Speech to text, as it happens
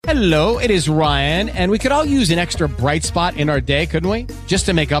Hello, it is Ryan, and we could all use an extra bright spot in our day, couldn't we? Just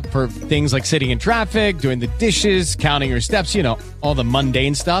to make up for things like sitting in traffic, doing the dishes, counting your steps, all the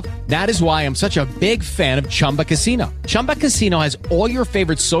mundane stuff. That is why I'm such a big fan of Chumba Casino. Chumba Casino has all your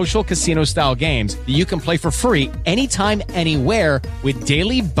favorite social casino-style games that you can play for free anytime, anywhere with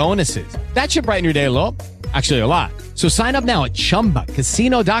daily bonuses. That should brighten your day a little. Actually, a lot. So sign up now at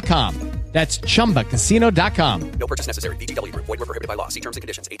ChumbaCasino.com. That's ChumbaCasino.com. No purchase necessary. VGW Group. Void where prohibited by law. See terms and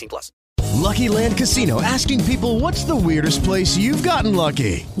conditions. 18+. Lucky Land Casino, asking people, what's the weirdest place you've gotten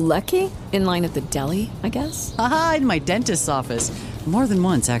lucky? Lucky? In line at the deli, I guess? Aha, in my dentist's office. More than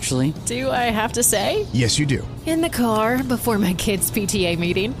once, actually. Do I have to say? Yes, you do. In the car before my kids' PTA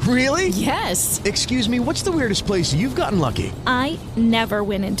meeting. Really? Yes. Excuse me, what's the weirdest place you've gotten lucky? I never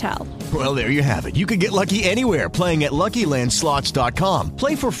win and tell. Well, there you have it. You can get lucky anywhere, playing at LuckyLandSlots.com.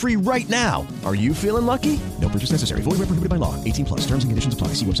 Play for free right now. Are you feeling lucky? No purchase necessary. Void where prohibited by law. 18+. Terms and conditions apply.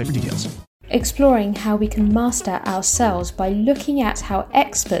 See website for details. Exploring how we can master ourselves by looking at how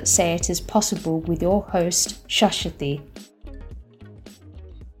experts say it is possible with your host, Shashati.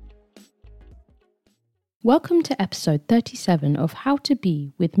 Welcome to episode 37 of How to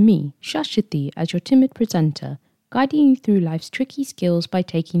Be with me, Shashati, as your timid presenter, guiding you through life's tricky skills by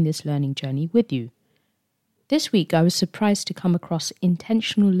taking this learning journey with you. This week I was surprised to come across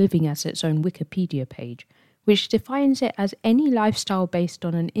intentional living as its own Wikipedia page, which defines it as any lifestyle based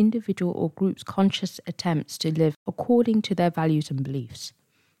on an individual or group's conscious attempts to live according to their values and beliefs.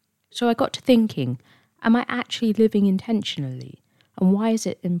 So I got to thinking, am I actually living intentionally? And why is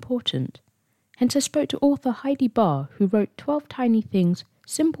it important? Hence I spoke to author Heidi Barr, who wrote 12 Tiny Things,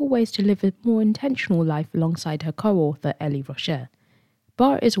 Simple Ways to Live a More Intentional Life alongside her co-author Ellie Rocher.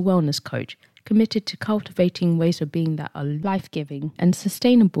 Barr is a wellness coach, committed to cultivating ways of being that are life-giving and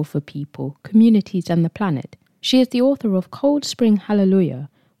sustainable for people, communities and the planet. She is the author of Cold Spring Hallelujah,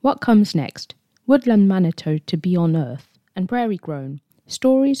 What Comes Next, Woodland Manitou to Be on Earth, and Prairie Grown,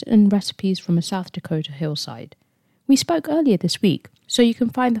 Stories and Recipes from a South Dakota Hillside. We spoke earlier this week, so you can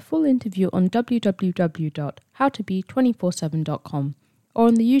find the full interview on www.howtobe247.com or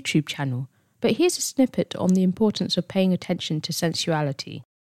on the YouTube channel, but here's a snippet on the importance of paying attention to sensuality.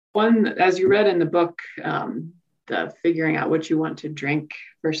 One, as you read in the book, the figuring out what you want to drink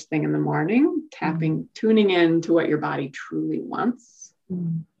first thing in the morning, tuning in to what your body truly wants.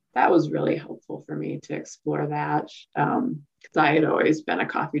 That was really helpful for me to explore that, because I had always been a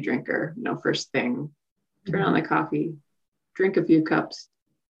coffee drinker. First thing, turn on the coffee, drink a few cups,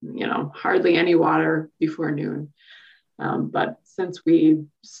 hardly any water before noon. But since we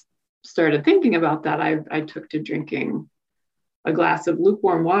started thinking about that, I took to drinking a glass of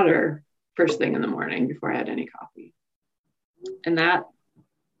lukewarm water first thing in the morning before I had any coffee. And that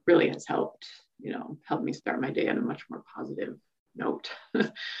really has helped me start my day on a much more positive note.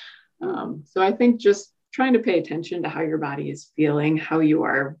 So I think just trying to pay attention to how your body is feeling, how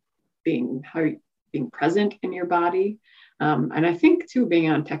you're being present in your body. And I think too, being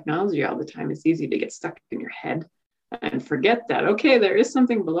on technology all the time, it's easy to get stuck in your head and forget that, okay, there is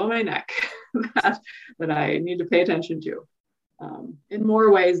something below my neck that I need to pay attention to. In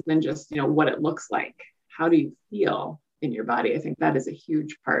more ways than just, what it looks like. How do you feel in your body? I think that is a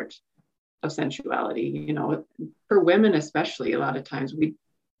huge part of sensuality. For women, especially, a lot of times we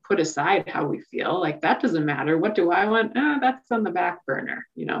put aside how we feel. Like, that doesn't matter. What do I want? That's on the back burner.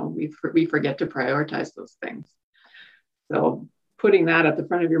 We forget to prioritize those things. So putting that at the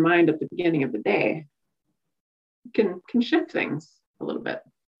front of your mind at the beginning of the day can shift things a little bit.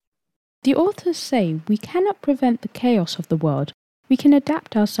 The authors say we cannot prevent the chaos of the world. We can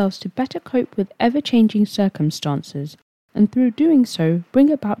adapt ourselves to better cope with ever-changing circumstances, and through doing so,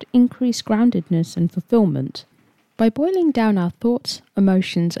 bring about increased groundedness and fulfillment. By boiling down our thoughts,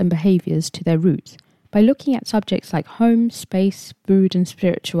 emotions, and behaviors to their roots, by looking at subjects like home, space, food, and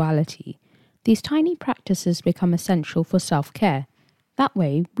spirituality, these tiny practices become essential for self-care. That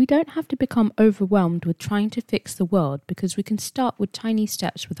way, we don't have to become overwhelmed with trying to fix the world because we can start with tiny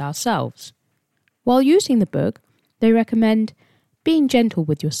steps with ourselves. While using the book, they recommend being gentle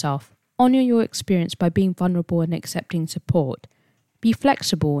with yourself, honor your experience by being vulnerable and accepting support, be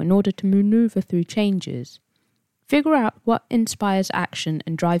flexible in order to maneuver through changes, figure out what inspires action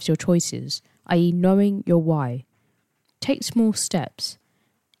and drives your choices, i.e. knowing your why, take small steps,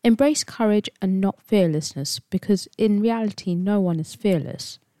 embrace courage and not fearlessness, because in reality no one is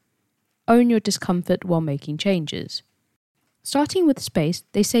fearless. Own your discomfort while making changes. Starting with space,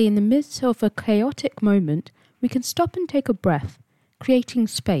 they say in the midst of a chaotic moment, we can stop and take a breath, creating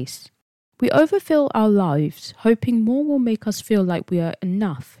space. We overfill our lives, hoping more will make us feel like we are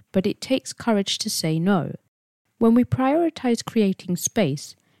enough, but it takes courage to say no. When we prioritize creating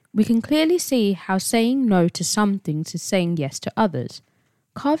space, We can clearly see how saying no to some things is saying yes to others.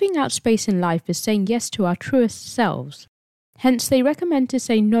 Carving out space in life is saying yes to our truest selves. Hence, they recommend to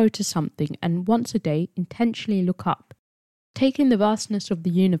say no to something and once a day intentionally look up, take in the vastness of the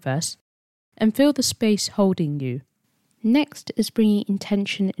universe, and feel the space holding you. Next is bringing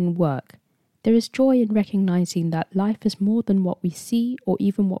intention in work. There is joy in recognizing that life is more than what we see or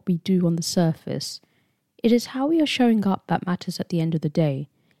even what we do on the surface. It is how we are showing up that matters at the end of the day.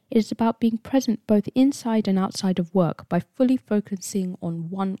 It is about being present both inside and outside of work by fully focusing on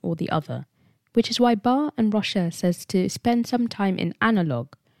one or the other, which is why Barr and Rocher says to spend some time in analog,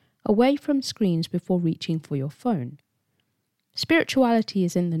 away from screens before reaching for your phone. Spirituality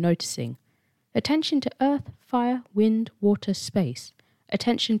is in the noticing. Attention to earth, fire, wind, water, space.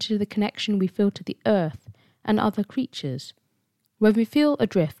 Attention to the connection we feel to the earth and other creatures. When we feel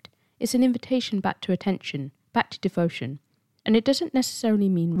adrift, it's an invitation back to attention, back to devotion. And it doesn't necessarily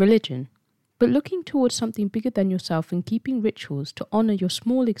mean religion, but looking towards something bigger than yourself and keeping rituals to honour your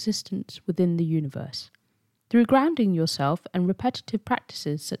small existence within the universe. Through grounding yourself and repetitive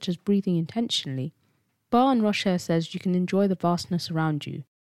practices such as breathing intentionally, Barr and Rocher says you can enjoy the vastness around you.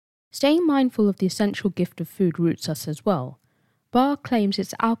 Staying mindful of the essential gift of food roots us as well. Barr claims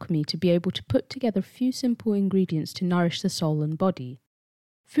it's alchemy to be able to put together a few simple ingredients to nourish the soul and body.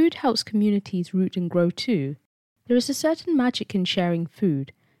 Food helps communities root and grow too. There is a certain magic in sharing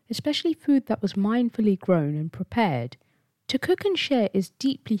food, especially food that was mindfully grown and prepared. To cook and share is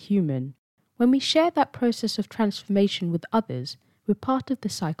deeply human. When we share that process of transformation with others, we're part of the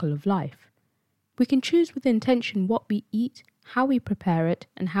cycle of life. We can choose with intention what we eat, how we prepare it,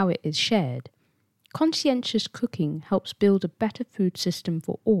 and how it is shared. Conscientious cooking helps build a better food system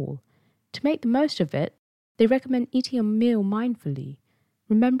for all. To make the most of it, they recommend eating a meal mindfully,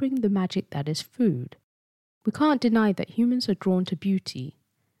 remembering the magic that is food. We can't deny that humans are drawn to beauty.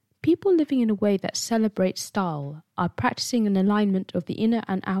 People living in a way that celebrates style are practicing an alignment of the inner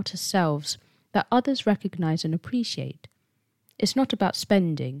and outer selves that others recognize and appreciate. It's not about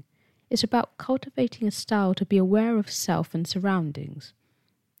spending. It's about cultivating a style to be aware of self and surroundings.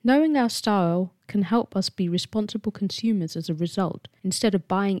 Knowing our style can help us be responsible consumers as a result, instead of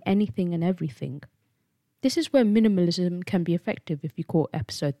buying anything and everything. This is where minimalism can be effective if you caught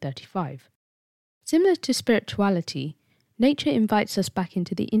episode 35. Similar to spirituality, nature invites us back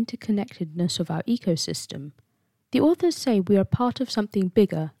into the interconnectedness of our ecosystem. The authors say we are part of something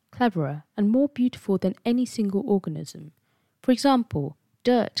bigger, cleverer, and more beautiful than any single organism. For example,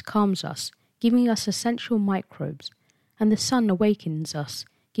 dirt calms us, giving us essential microbes, and the sun awakens us,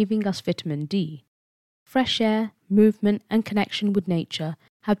 giving us vitamin D. Fresh air, movement, and connection with nature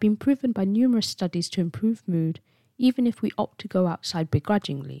have been proven by numerous studies to improve mood, even if we opt to go outside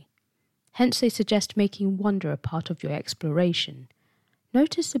begrudgingly. Hence they suggest making wonder a part of your exploration.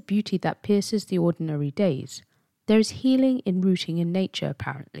 Notice the beauty that pierces the ordinary days. There is healing in rooting in nature,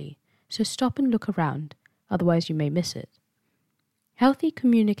 apparently, so stop and look around, otherwise you may miss it. Healthy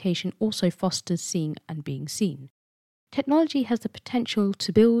communication also fosters seeing and being seen. Technology has the potential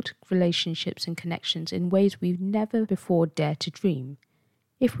to build relationships and connections in ways we've never before dared to dream.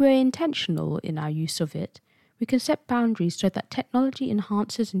 If we're intentional in our use of it, we can set boundaries so that technology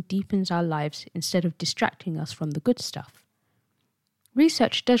enhances and deepens our lives instead of distracting us from the good stuff.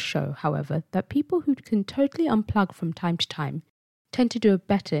 Research does show, however, that people who can totally unplug from time to time tend to do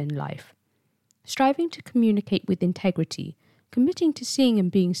better in life. Striving to communicate with integrity, committing to seeing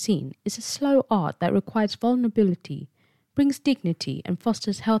and being seen, is a slow art that requires vulnerability, brings dignity, and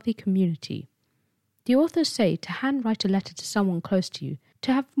fosters healthy community. The authors say to handwrite a letter to someone close to you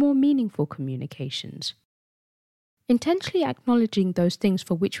to have more meaningful communications. Intentionally acknowledging those things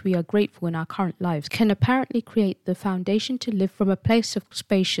for which we are grateful in our current lives can apparently create the foundation to live from a place of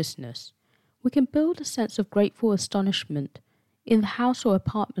spaciousness. We can build a sense of grateful astonishment in the house or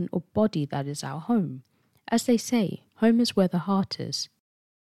apartment or body that is our home. As they say, home is where the heart is.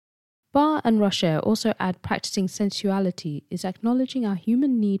 Barr and Rocher also add practicing sensuality is acknowledging our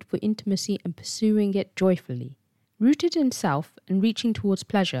human need for intimacy and pursuing it joyfully. Rooted in self and reaching towards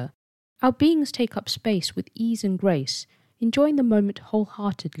pleasure, our beings take up space with ease and grace, enjoying the moment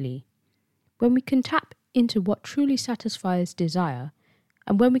wholeheartedly. When we can tap into what truly satisfies desire,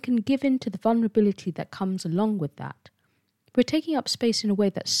 and when we can give in to the vulnerability that comes along with that, we're taking up space in a way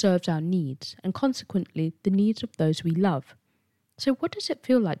that serves our needs, and consequently the needs of those we love. So what does it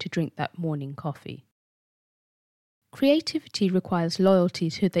feel like to drink that morning coffee? Creativity requires loyalty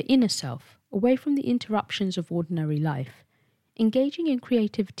to the inner self, away from the interruptions of ordinary life. Engaging in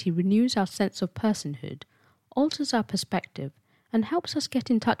creativity renews our sense of personhood, alters our perspective, and helps us get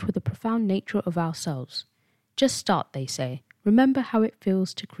in touch with the profound nature of ourselves. Just start, they say. remember how it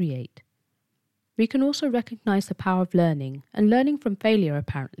feels to create. We can also recognize the power of learning, and learning from failure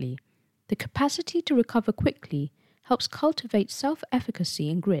apparently. The capacity to recover quickly helps cultivate self-efficacy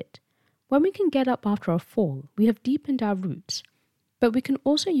and grit. When we can get up after a fall, we have deepened our roots. But we can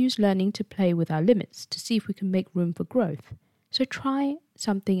also use learning to play with our limits to see if we can make room for growth. So try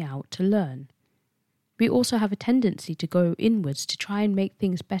something out to learn. We also have a tendency to go inwards to try and make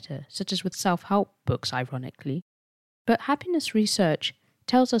things better, such as with self-help books, ironically. But happiness research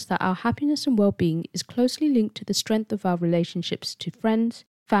tells us that our happiness and well-being is closely linked to the strength of our relationships to friends,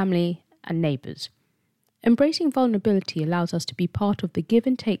 family, and neighbours. Embracing vulnerability allows us to be part of the give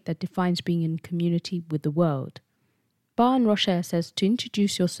and take that defines being in community with the world. Barr and Rocher says to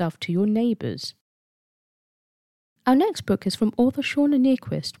introduce yourself to your neighbours. Our next book is from author Shauna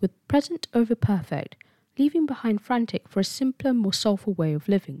Niequist with Present Over Perfect, leaving behind frantic for a simpler, more soulful way of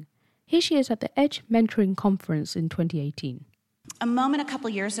living. Here she is at the Edge Mentoring Conference in 2018. A moment a couple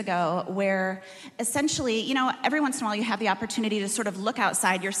years ago where essentially, every once in a while you have the opportunity to sort of look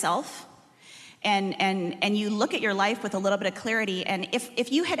outside yourself and you look at your life with a little bit of clarity. And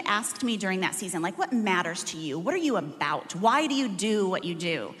if you had asked me during that season, like, what matters to you? What are you about? Why do you do what you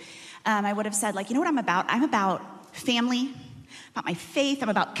do? I would have said, you know what I'm about? I'm about family, about my faith. I'm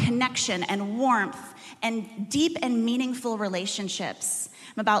about connection and warmth and deep and meaningful relationships.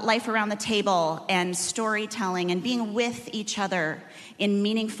 I'm about life around the table and storytelling and being with each other in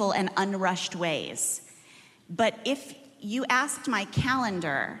meaningful and unrushed ways. But if you asked my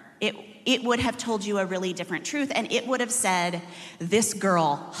calendar, it would have told you a really different truth, and it would have said, this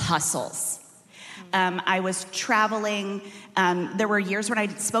girl hustles. I was traveling. There were years when I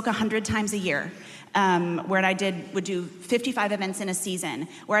spoke 100 times a year, where I would do 55 events in a season,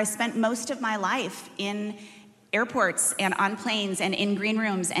 where I spent most of my life in airports and on planes and in green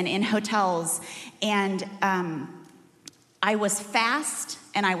rooms and in hotels. And I was fast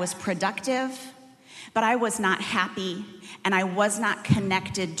and I was productive, but I was not happy and I was not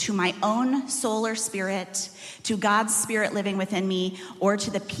connected to my own soul or spirit, to God's spirit living within me, or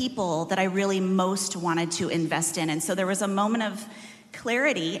to the people that I really most wanted to invest in. And so there was a moment of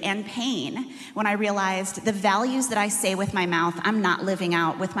clarity and pain when I realized the values that I say with my mouth, I'm not living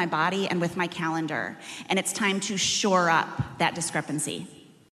out with my body and with my calendar. And it's time to shore up that discrepancy.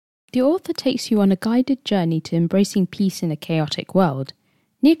 The author takes you on a guided journey to embracing peace in a chaotic world.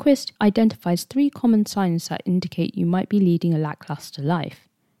 Niequist identifies 3 common signs that indicate you might be leading a lackluster life.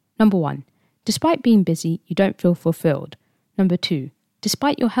 Number 1, despite being busy, you don't feel fulfilled. Number 2,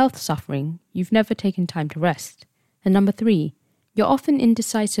 despite your health suffering, you've never taken time to rest. And number 3, you're often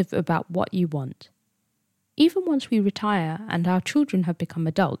indecisive about what you want. Even once we retire and our children have become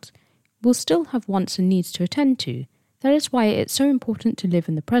adults, we'll still have wants and needs to attend to. That is why it's so important to live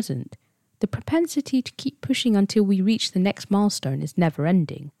in the present. The propensity to keep pushing until we reach the next milestone is never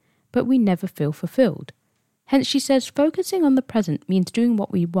ending, but we never feel fulfilled. Hence she says focusing on the present means doing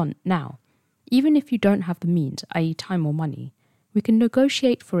what we want now. Even if you don't have the means, i.e. time or money, we can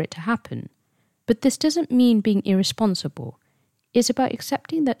negotiate for it to happen. But this doesn't mean being irresponsible. It's about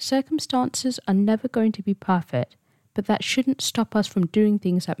accepting that circumstances are never going to be perfect, but that shouldn't stop us from doing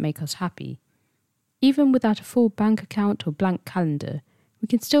things that make us happy. Even without a full bank account or blank calendar, we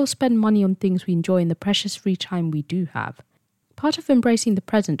can still spend money on things we enjoy in the precious free time we do have. Part of embracing the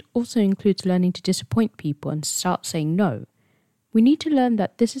present also includes learning to disappoint people and start saying no. We need to learn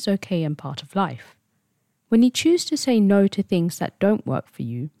that this is okay and part of life. When you choose to say no to things that don't work for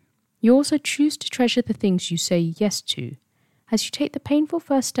you, you also choose to treasure the things you say yes to. As you take the painful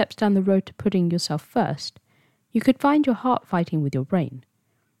first steps down the road to putting yourself first, you could find your heart fighting with your brain.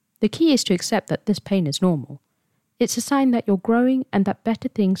 The key is to accept that this pain is normal. It's a sign that you're growing and that better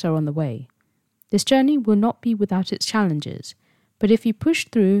things are on the way. This journey will not be without its challenges, but if you push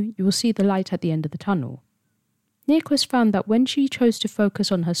through, you will see the light at the end of the tunnel. Niequist found that when she chose to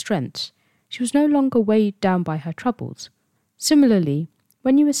focus on her strengths, she was no longer weighed down by her troubles. Similarly,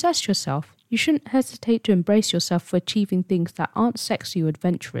 when you assess yourself, you shouldn't hesitate to embrace yourself for achieving things that aren't sexy or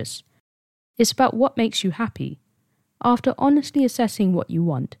adventurous. It's about what makes you happy. After honestly assessing what you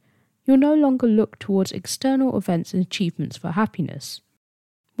want, you'll no longer look towards external events and achievements for happiness.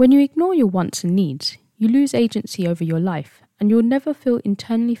 When you ignore your wants and needs, you lose agency over your life, and you'll never feel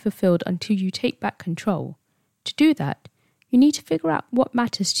internally fulfilled until you take back control. To do that, you need to figure out what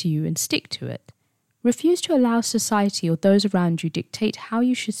matters to you and stick to it. Refuse to allow society or those around you dictate how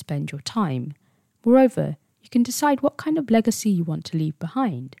you should spend your time. Moreover, you can decide what kind of legacy you want to leave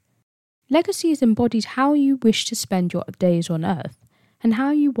behind. Legacy is embodied how you wish to spend your days on earth, and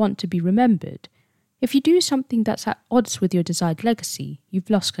how you want to be remembered. If you do something that's at odds with your desired legacy, you've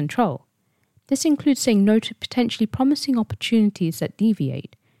lost control. This includes saying no to potentially promising opportunities that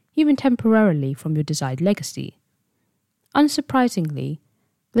deviate, even temporarily, from your desired legacy. Unsurprisingly,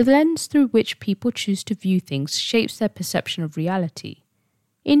 the lens through which people choose to view things shapes their perception of reality.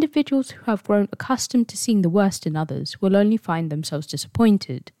 Individuals who have grown accustomed to seeing the worst in others will only find themselves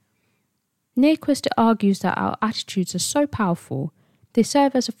disappointed. Nyquist argues that our attitudes are so powerful, they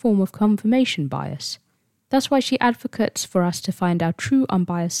serve as a form of confirmation bias. That's why she advocates for us to find our true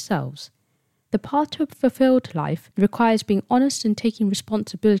unbiased selves. The path to a fulfilled life requires being honest and taking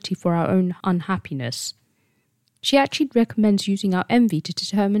responsibility for our own unhappiness. She actually recommends using our envy to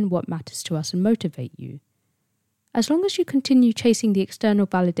determine what matters to us and motivate you. As long as you continue chasing the external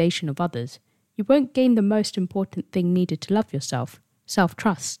validation of others, you won't gain the most important thing needed to love yourself,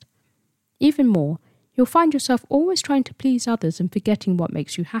 self-trust. Even more, you'll find yourself always trying to please others and forgetting what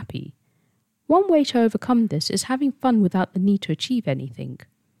makes you happy. One way to overcome this is having fun without the need to achieve anything.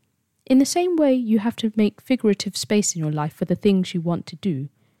 In the same way you have to make figurative space in your life for the things you want to do,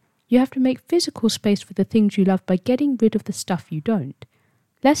 you have to make physical space for the things you love by getting rid of the stuff you don't.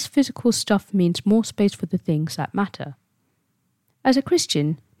 Less physical stuff means more space for the things that matter. As a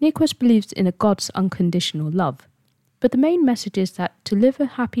Christian, Nyquist believes in a God's unconditional love. But the main message is that to live a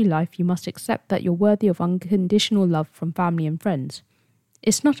happy life, you must accept that you're worthy of unconditional love from family and friends.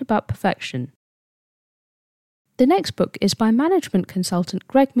 It's not about perfection. The next book is by management consultant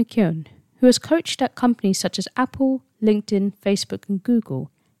Greg McKeown, who has coached at companies such as Apple, LinkedIn, Facebook, and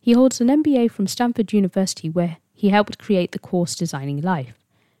Google. He holds an MBA from Stanford University where he helped create the course Designing Life.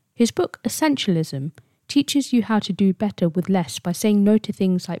 His book, Essentialism, teaches you how to do better with less by saying no to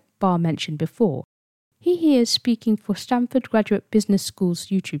things like Barr mentioned before. He here is speaking for Stanford Graduate Business School's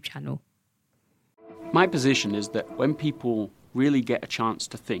YouTube channel. My position is that when people really get a chance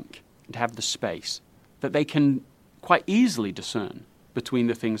to think and have the space, that they can quite easily discern between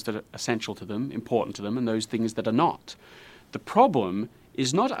the things that are essential to them, important to them, and those things that are not. The problem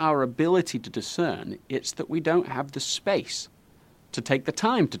is not our ability to discern, it's that we don't have the space to take the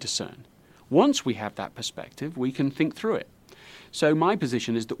time to discern. Once we have that perspective, we can think through it. So my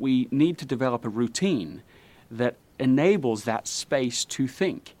position is that we need to develop a routine that enables that space to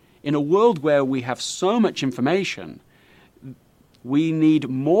think. In a world where we have so much information, we need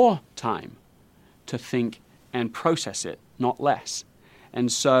more time to think and process it, not less.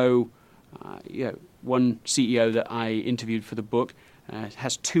 And so, one CEO that I interviewed for the book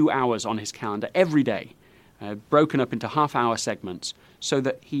has 2 hours on his calendar every day, broken up into half-hour segments, so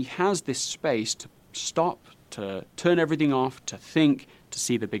that he has this space to stop, to turn everything off, to think, to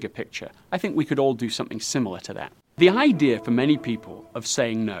see the bigger picture. I think we could all do something similar to that. The idea for many people of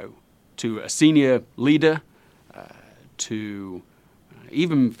saying no to a senior leader, to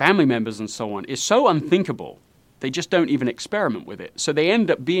even family members and so on, is so unthinkable, they just don't even experiment with it. So they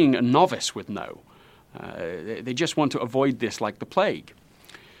end up being a novice with no. They just want to avoid this like the plague.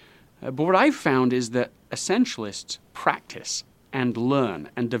 But what I've found is that essentialists practice and learn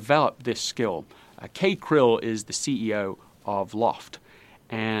and develop this skill. Kay Krill is the CEO of Loft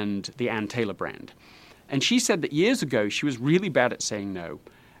and the Ann Taylor brand. And she said that years ago she was really bad at saying no.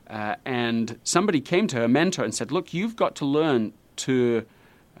 And somebody came to her mentor and said, look, you've got to learn to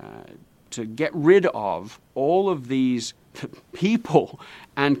get rid of all of these people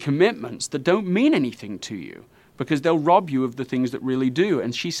and commitments that don't mean anything to you, because they'll rob you of the things that really do.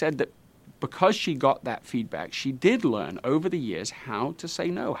 And she said that because she got that feedback, she did learn over the years how to say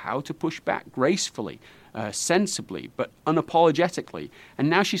no, how to push back gracefully, sensibly, but unapologetically. And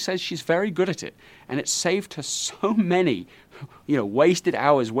now she says she's very good at it. And it saved her so many, wasted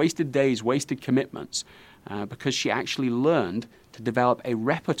hours, wasted days, wasted commitments, because she actually learned to develop a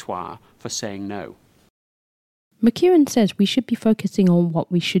repertoire for saying no. McKeown says we should be focusing on what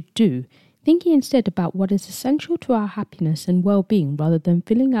we should do, thinking instead about what is essential to our happiness and well-being rather than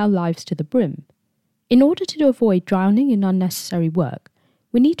filling our lives to the brim. In order to avoid drowning in unnecessary work,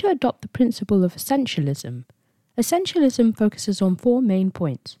 we need to adopt the principle of essentialism. Essentialism focuses on 4 main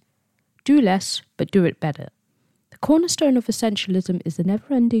points. Do less, but do it better. The cornerstone of essentialism is the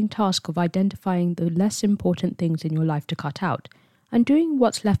never-ending task of identifying the less important things in your life to cut out and doing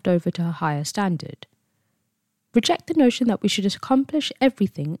what's left over to a higher standard. Reject the notion that we should accomplish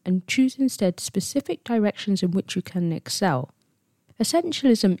everything and choose instead specific directions in which you can excel.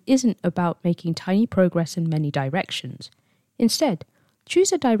 Essentialism isn't about making tiny progress in many directions. Instead,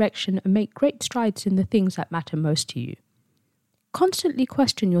 choose a direction and make great strides in the things that matter most to you. Constantly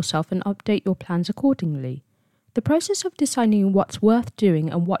question yourself and update your plans accordingly. The process of deciding what's worth doing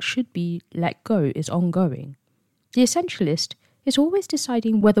and what should be let go is ongoing. The essentialist is always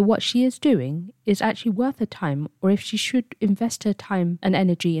deciding whether what she is doing is actually worth her time or if she should invest her time and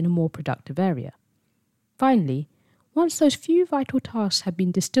energy in a more productive area. Finally, once those few vital tasks have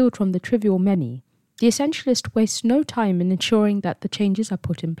been distilled from the trivial many, the essentialist wastes no time in ensuring that the changes are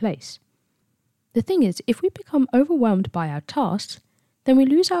put in place. The thing is, if we become overwhelmed by our tasks, then we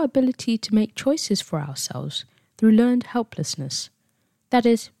lose our ability to make choices for ourselves through learned helplessness. That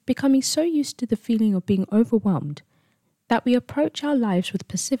is, becoming so used to the feeling of being overwhelmed that we approach our lives with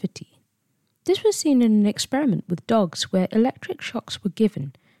passivity. This was seen in an experiment with dogs where electric shocks were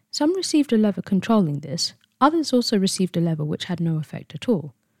given. Some received a lever controlling this, others also received a lever which had no effect at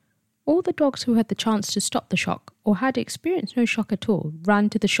all. All the dogs who had the chance to stop the shock or had experienced no shock at all ran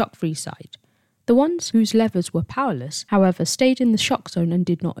to the shock-free side. The ones whose levers were powerless, however, stayed in the shock zone and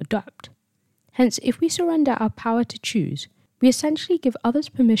did not adapt. Hence, if we surrender our power to choose, we essentially give others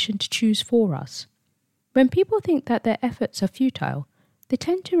permission to choose for us. When people think that their efforts are futile, they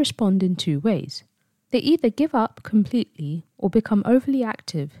tend to respond in two ways. They either give up completely or become overly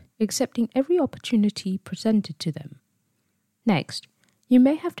active, accepting every opportunity presented to them. Next, you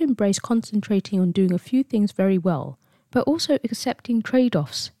may have to embrace concentrating on doing a few things very well, but also accepting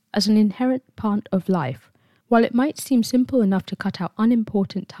trade-offs as an inherent part of life. While it might seem simple enough to cut out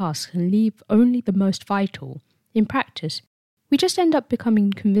unimportant tasks and leave only the most vital, in practice, we just end up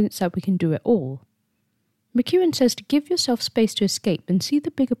becoming convinced that we can do it all. McEwen says to give yourself space to escape and see the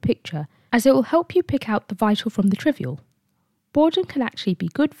bigger picture, as it will help you pick out the vital from the trivial. Boredom can actually be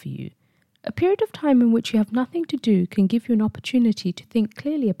good for you. A period of time in which you have nothing to do can give you an opportunity to think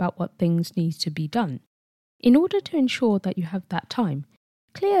clearly about what things need to be done. In order to ensure that you have that time,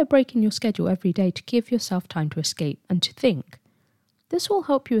 clear a break in your schedule every day to give yourself time to escape and to think. This will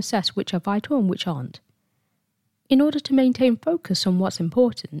help you assess which are vital and which aren't. In order to maintain focus on what's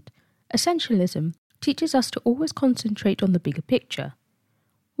important, essentialism teaches us to always concentrate on the bigger picture.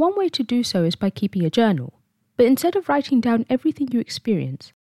 One way to do so is by keeping a journal, but instead of writing down everything you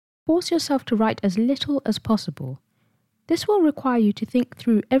experience, force yourself to write as little as possible. This will require you to think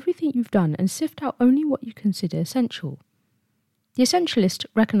through everything you've done and sift out only what you consider essential. The essentialist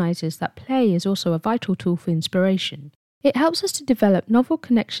recognizes that play is also a vital tool for inspiration. It helps us to develop novel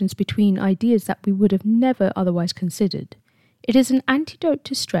connections between ideas that we would have never otherwise considered. It is an antidote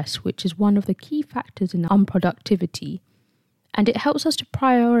to stress, which is one of the key factors in unproductivity, and it helps us to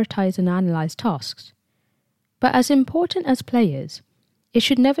prioritize and analyze tasks. But as important as play is, it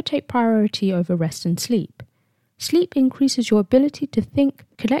should never take priority over rest and sleep. Sleep increases your ability to think,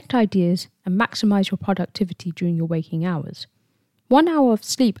 connect ideas, and maximize your productivity during your waking hours. 1 hour of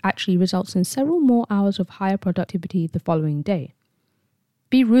sleep actually results in several more hours of higher productivity the following day.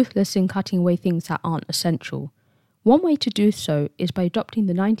 Be ruthless in cutting away things that aren't essential. One way to do so is by adopting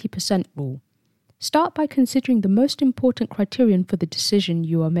the 90% rule. Start by considering the most important criterion for the decision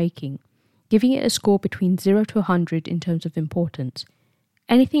you are making, giving it a score between 0 to 100 in terms of importance.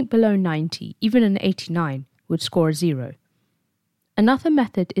 Anything below 90, even an 89, would score a 0. Another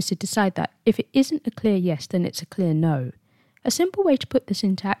method is to decide that if it isn't a clear yes, then it's a clear no. A simple way to put this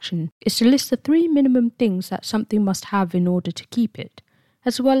into action is to list the 3 minimum things that something must have in order to keep it,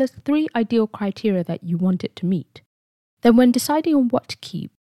 as well as 3 ideal criteria that you want it to meet. Then when deciding on what to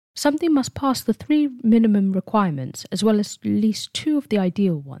keep, something must pass the 3 minimum requirements as well as at least 2 of the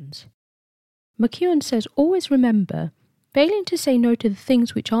ideal ones. McEwen says always remember, failing to say no to the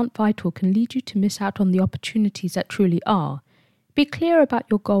things which aren't vital can lead you to miss out on the opportunities that truly are. Be clear about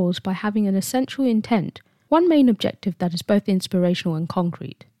your goals by having an essential intent, one main objective that is both inspirational and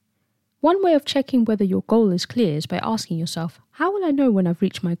concrete. One way of checking whether your goal is clear is by asking yourself, how will I know when I've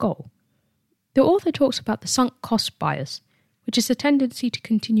reached my goal? The author talks about the sunk cost bias, which is a tendency to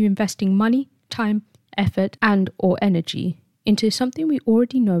continue investing money, time, effort, and/or energy into something we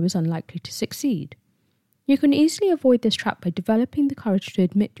already know is unlikely to succeed. You can easily avoid this trap by developing the courage to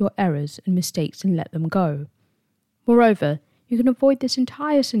admit your errors and mistakes and let them go. Moreover, you can avoid this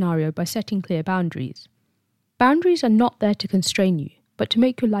entire scenario by setting clear boundaries. Boundaries are not there to constrain you, but to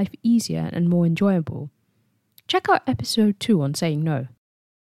make your life easier and more enjoyable. Check out episode 2 on saying no.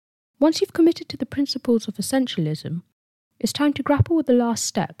 Once you've committed to the principles of essentialism, it's time to grapple with the last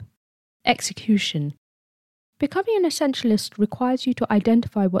step, execution. Becoming an essentialist requires you to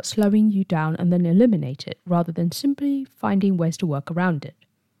identify what's slowing you down and then eliminate it, rather than simply finding ways to work around it.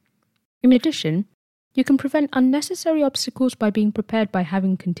 In addition, you can prevent unnecessary obstacles by being prepared by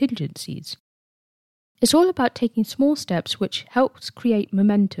having contingencies. It's all about taking small steps which helps create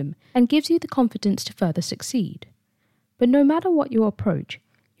momentum and gives you the confidence to further succeed. But no matter what your approach,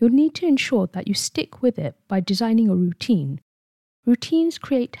 you'll need to ensure that you stick with it by designing a routine. Routines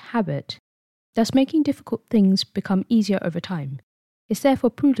create habit, thus making difficult things become easier over time. It's therefore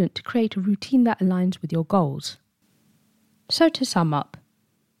prudent to create a routine that aligns with your goals. So to sum up,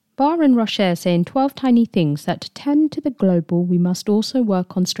 Barr and Rocher say in 12 tiny things that to tend to the global we must also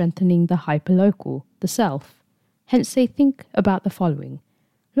work on strengthening the hyperlocal, the self. Hence they think about the following.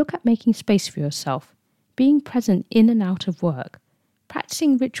 Look at making space for yourself, being present in and out of work,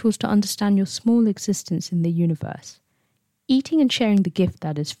 practicing rituals to understand your small existence in the universe, eating and sharing the gift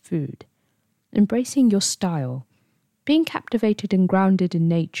that is food, embracing your style, being captivated and grounded in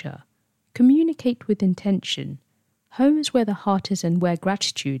nature, communicate with intention. Home is where the heart is and where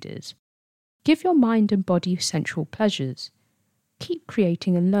gratitude is. Give your mind and body sensual pleasures. Keep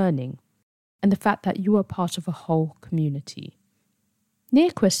creating and learning, and the fact that you are part of a whole community.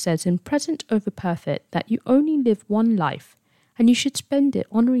 Nyquist says in Present Over Perfect that you only live one life, and you should spend it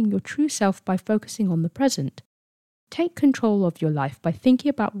honouring your true self by focusing on the present. Take control of your life by thinking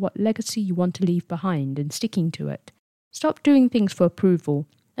about what legacy you want to leave behind and sticking to it. Stop doing things for approval,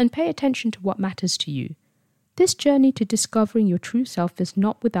 and pay attention to what matters to you. This journey to discovering your true self is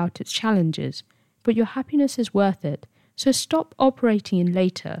not without its challenges, but your happiness is worth it, so stop operating in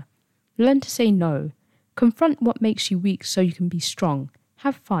later. Learn to say no. Confront what makes you weak so you can be strong,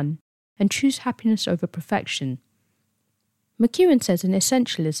 have fun, and choose happiness over perfection. McEwen says in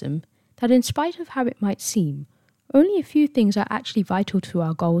Essentialism that in spite of how it might seem, only a few things are actually vital to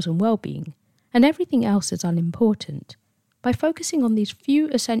our goals and well-being, and everything else is unimportant. By focusing on these few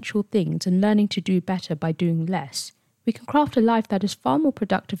essential things and learning to do better by doing less, we can craft a life that is far more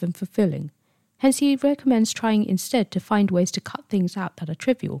productive and fulfilling. Hence he recommends trying instead to find ways to cut things out that are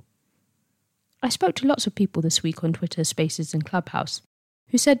trivial. I spoke to lots of people this week on Twitter Spaces and Clubhouse,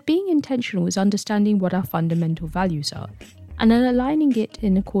 who said being intentional is understanding what our fundamental values are, and then aligning it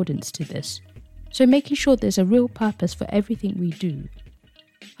in accordance to this, so making sure there's a real purpose for everything we do.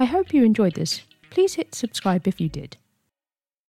 I hope you enjoyed this. Please hit subscribe if you did.